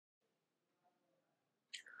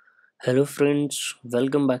Hello friends,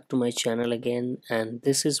 welcome back to my channel again, and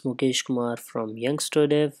this is Mukesh Kumar from Youngster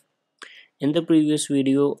Dev. In the previous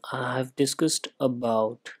video I have discussed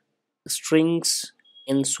about strings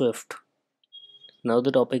in Swift. Now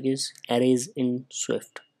the topic is arrays in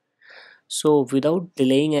Swift. So without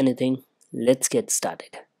delaying anything, let's get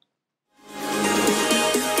started.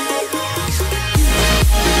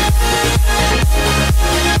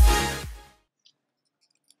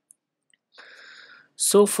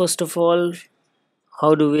 So first of all,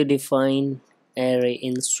 how do we define array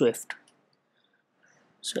in Swift?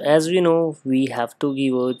 So as we know, we have two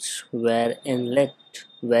keywords where and let.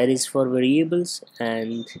 Where is for variables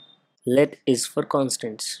and let is for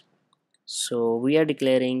constants. So we are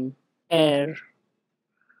declaring air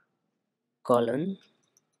colon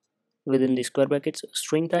within the square brackets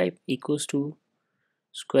string type equals to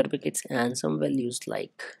square brackets and some values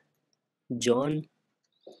like John,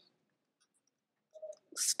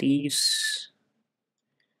 Steve's,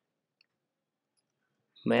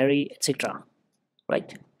 Mary, etc.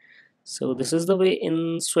 Right? So this is the way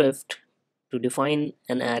in Swift to define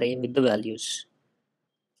an array with the values.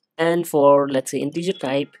 And for let's say integer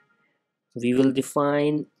type, we will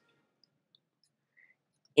define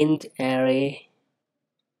int array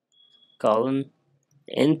colon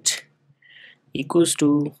int equals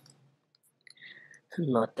to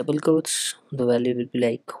not double quotes, the value will be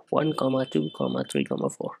like 1 comma 2 comma 3 comma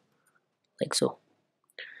 4, like so.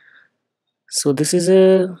 So this is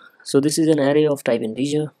an array of type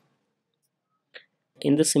integer.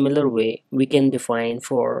 In the similar way we can define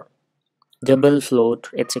for double float,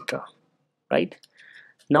 etc. Right?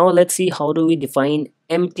 Now let's see how do we define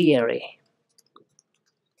empty array.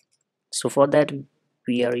 So for that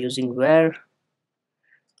we are using where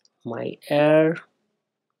my air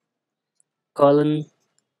colon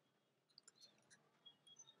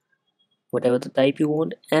whatever the type you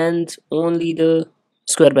want and only the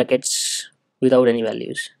square brackets without any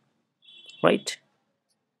values, right?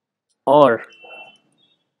 Or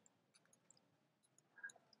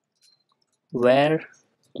where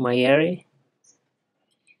my array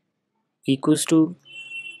equals to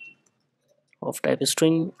of type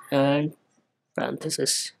string and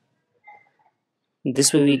parenthesis.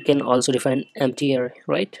 This way we can also define empty array,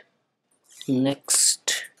 right?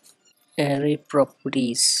 Next, array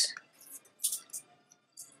properties.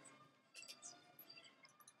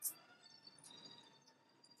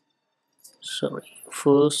 Sorry,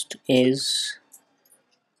 first is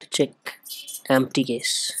to check empty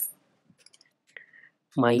case.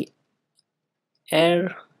 My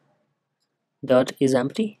air dot is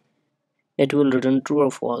empty. It will return true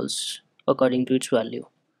or false according to its value.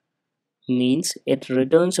 Means it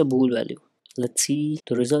returns a bool value. Let's see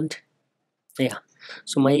the result. Yeah,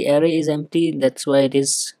 so my array is empty, that's why it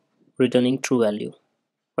is returning true value,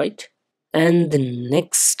 right? And the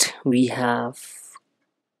next we have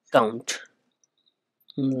count,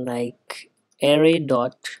 like array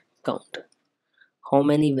dot count, how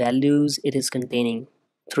many values it is containing.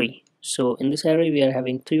 3. So in this array we are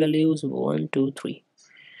having 3 values, 1 2 3.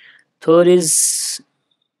 Third is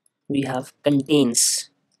we have contains,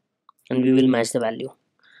 and we will match the value,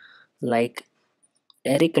 like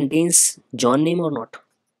array contains John name or not.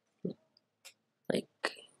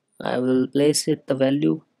 Like I will place it the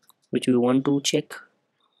value which we want to check.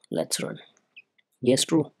 Let's run. Yes,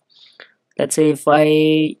 true. Let's say if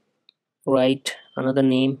I write another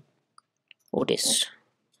name Otis,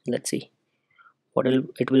 let's see what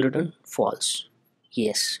it will return. False.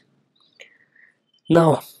 Yes.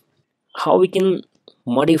 Now how we can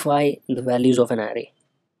modify the values of an array?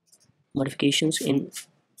 Modifications in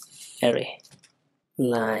array,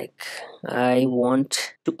 like I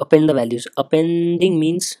want to append the values. Appending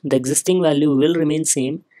means the existing value will remain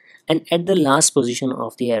same, and at the last position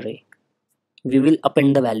of the array we will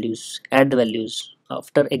append the values, add the values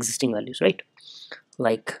after existing values, right?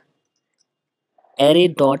 Like array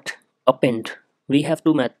dot append, we have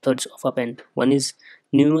two methods of append. One is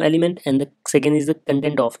new element and the second is the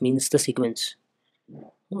content of, means the sequence,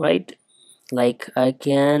 right? Like I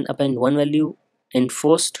can append one value in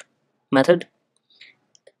first method,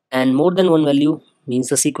 and more than one value means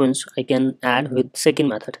the sequence I can add with second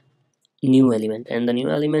method, new element, and the new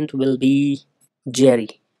element will be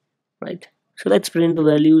Jerry, right? So let's print the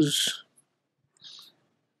values.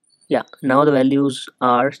 Yeah, now the values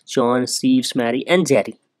are John, Steve's, Mary, and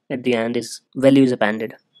Jerry. At the end is value is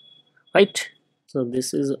appended, right? So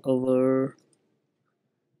this is our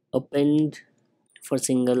append for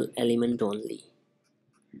single element only,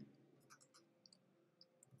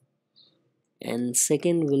 and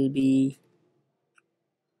second will be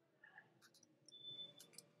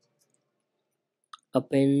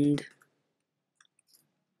append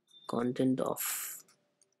content of.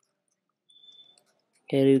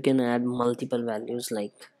 Here you can add multiple values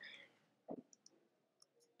like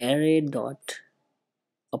array dot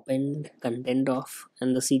append content of,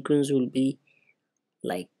 and the sequence will be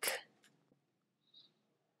like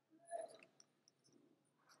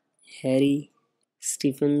Harry,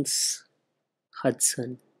 Stephens,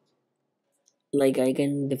 Hudson. Like I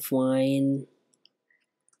can define,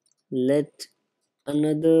 let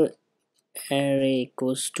another array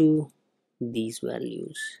equals to these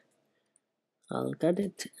values. I'll cut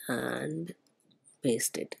it and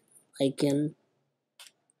paste it. I can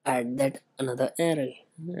add that another array,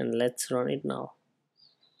 and let's run it now.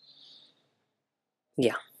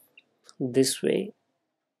 Yeah, this way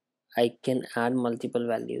I can add multiple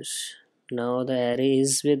values. Now the array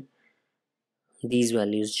is with these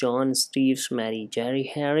values: John, Steve, Mary, Jerry,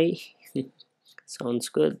 Harry. Sounds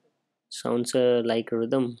good. Sounds like a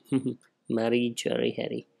rhythm. Mary, Jerry,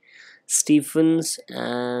 Harry, Stephens,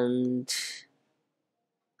 and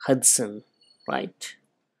Hudson. Right?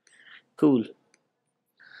 Cool.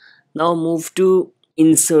 Now move to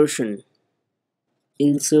insertion.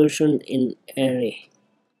 Insertion in array.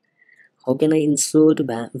 How can I insert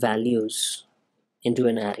values into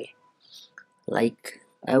an array? Like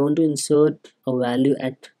I want to insert a value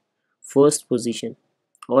at first position,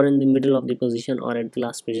 or in the middle of the position, or at the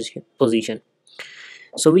last position.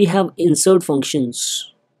 So we have insert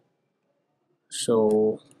functions.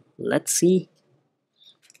 So let's see,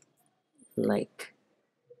 like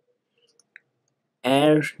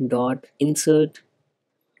air dot insert.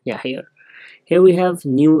 Yeah, here we have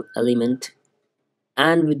new element,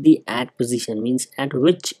 and with the add position means at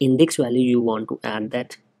which index value you want to add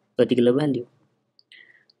that particular value.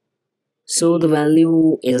 So the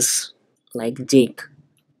value is like Jake,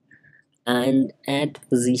 and at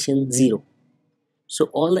position 0. So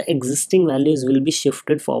all the existing values will be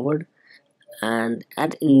shifted forward, and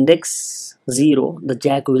at index 0 the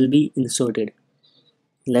jack will be inserted.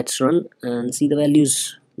 Let's run and see the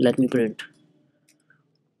values. Let me print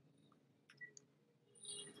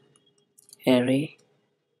array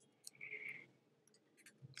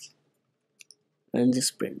and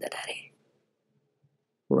just print that array.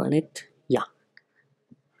 Run it. Yeah.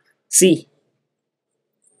 See,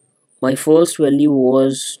 my first value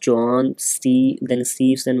was John, Steve, then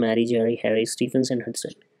Steve's, then Mary, Jerry, Harry, Stephens, and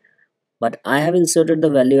Hudson. But I have inserted the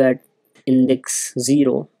value at index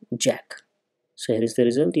 0, Jack. So here is the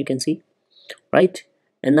result, you can see, right?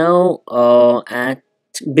 And now at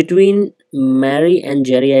between Mary and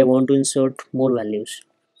Jerry, I want to insert more values.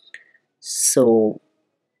 So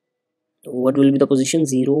what will be the position?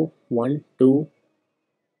 0, 1, 2,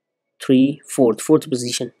 3, fourth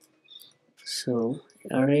position. So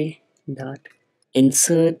array dot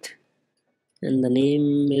insert, and the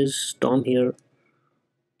name is Tom here,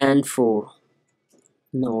 and 4.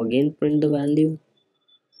 Now again print the value.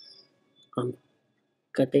 I'm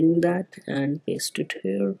cutting that and paste it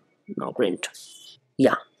here. Now print.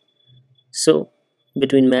 Yeah, so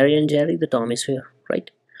between Mary and Jerry the Tom is here, right?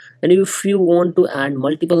 And if you want to add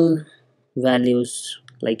multiple values,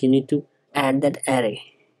 like you need to add that array,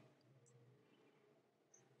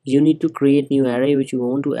 you need to create new array which you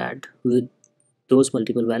want to add with those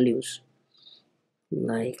multiple values,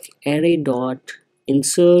 like array dot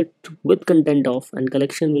insert with content of, and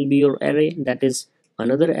collection will be your array, that is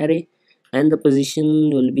another array, and the position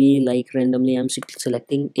will be like randomly I'm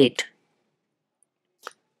selecting 8.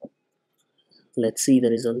 Let's see the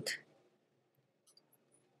result.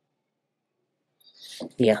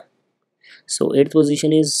 Yeah, so 8th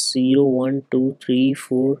position is 0, 1, 2, 3,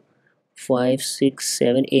 4, 5, 6,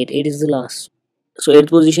 7, 8. 8 is the last. So 8th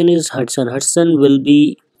position is Hudson will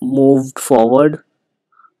be moved forward,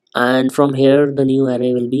 and from here the new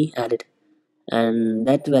array will be added, and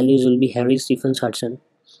that values will be Harry, Stephens, Hudson,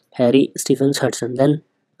 Harry, Stephens, Hudson, then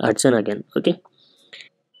Hudson again. Okay,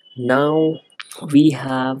 now we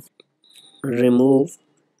have remove,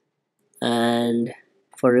 and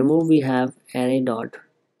for remove we have array dot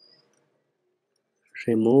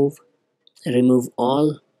remove, remove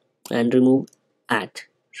all, and remove at.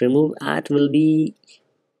 Remove at will be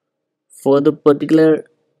for the particular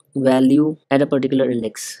value at a particular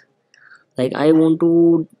index. Like I want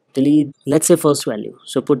to delete, let's say first value,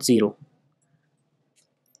 so put 0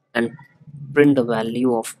 and print the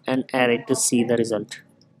value of an array to see the result.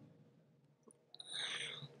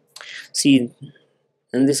 See,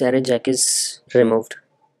 in this array jack is removed,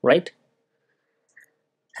 right?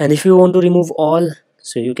 And if you want to remove all,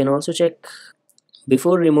 so you can also check.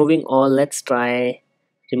 Before removing all, let's try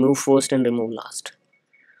remove first and remove last.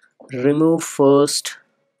 Remove first,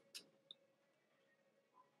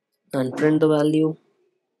 and print the value.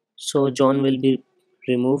 So John will be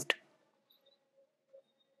removed.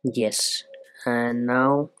 Yes. And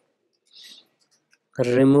now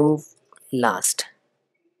remove last.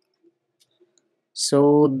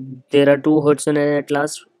 So there are two Hudson, and at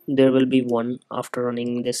last there will be one after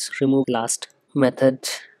running this remove last method.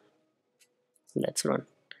 Let's run.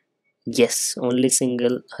 Yes, only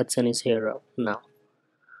single Hudson is here now.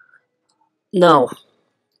 Now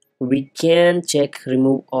we can check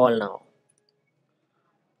remove all now.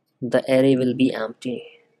 The array will be empty.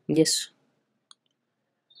 Yes.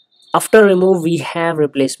 After remove we have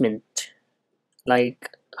replacement. Like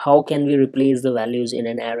how can we replace the values in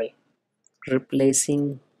an array?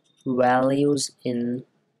 Replacing values in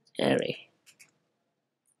array.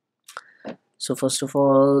 So first of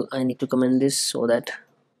all I need to comment this so that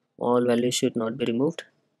all values should not be removed.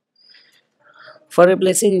 For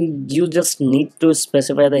replacing you just need to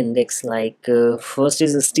specify the index, like first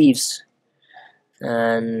is Steve's,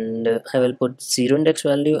 and I will put 0 index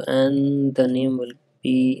value and the name will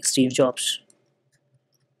be Steve Jobs.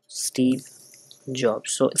 Steve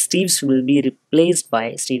Jobs. So Steve's will be replaced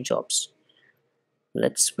by Steve Jobs.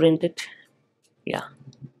 Let's print it. Yeah,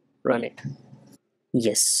 run it.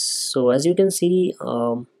 Yes, so as you can see,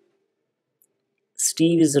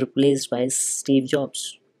 Steve is replaced by Steve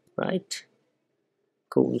Jobs, right?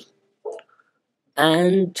 Cool.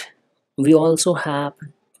 And we also have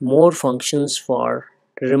more functions for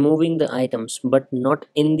removing the items, but not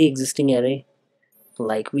in the existing array.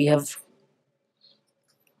 Like we have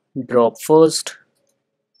drop first,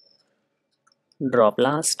 drop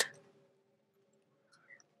last,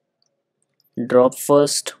 drop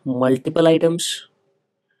first multiple items,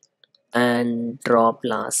 and drop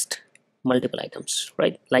last multiple items,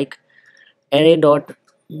 right? Like array dot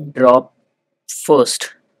drop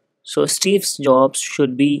first. So Steve's Jobs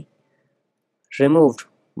should be removed,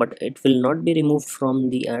 but it will not be removed from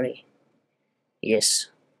the array. Yes.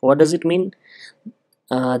 What does it mean?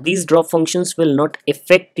 These drop functions will not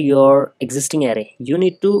affect your existing array. You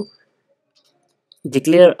need to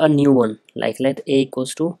declare a new one, like let a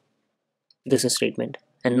equals to this statement,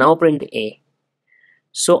 and now print a.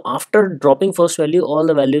 So after dropping first value, all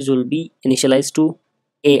the values will be initialized to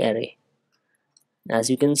a array. As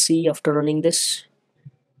you can see after running this,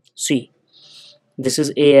 see, this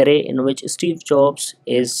is a array in which Steve Jobs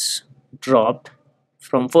is dropped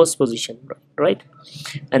from first position, right?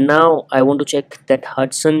 And now I want to check that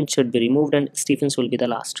Hudson should be removed and Stephens will be the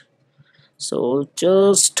last. So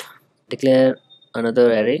just declare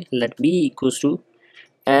another array, let b equals to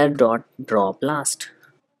add dot drop last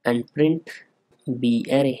and print b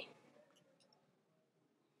array,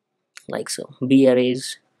 like so. B array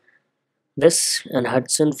is this and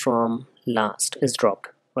Hudson from last is dropped,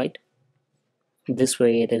 right? This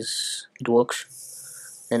way it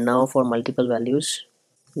works. And now for multiple values,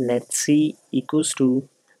 let's see equals to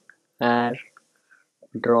add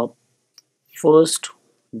drop first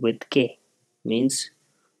with k, means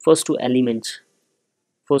first two elements,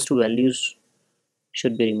 first two values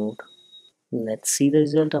should be removed. Let's see the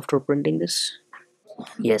result after printing this.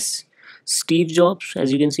 Yes, Steve Jobs,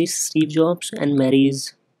 as you can see, Steve Jobs and Mary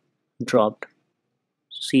is dropped.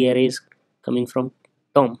 C array is coming from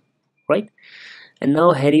Tom, right? And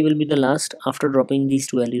now Harry will be the last after dropping these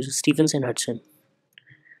two values, Stephens and Hudson.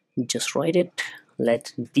 Just write it.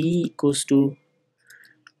 Let d equals to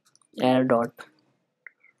add dot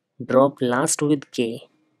drop last with k,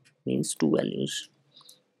 means two values,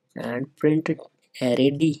 and print it array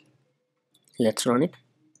d. Let's run it.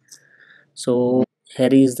 So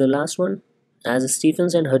Harry is the last one, as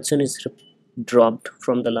Stephens and Hudson is dropped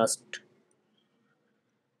from the last.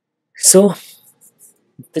 So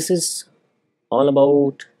this is all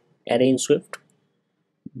about array in Swift.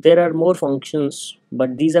 There are more functions,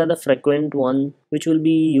 but these are the frequent one which will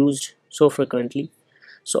be used so frequently.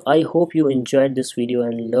 So I hope you enjoyed this video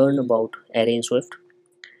and learned about array in Swift.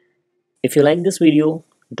 If you like this video,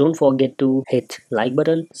 don't forget to hit like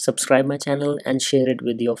button, subscribe my channel and share it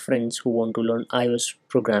with your friends who want to learn iOS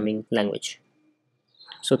programming language.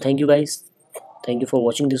 So thank you guys. Thank you for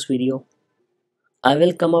watching this video. I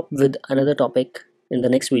will come up with another topic in the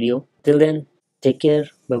next video. Till then, take care.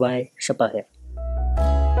 Bye bye. Shapa hai.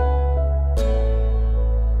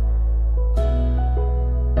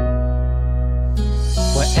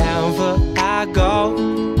 Wherever I go,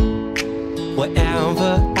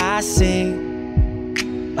 wherever I see,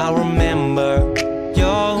 I'll remember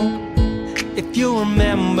you. If you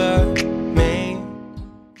remember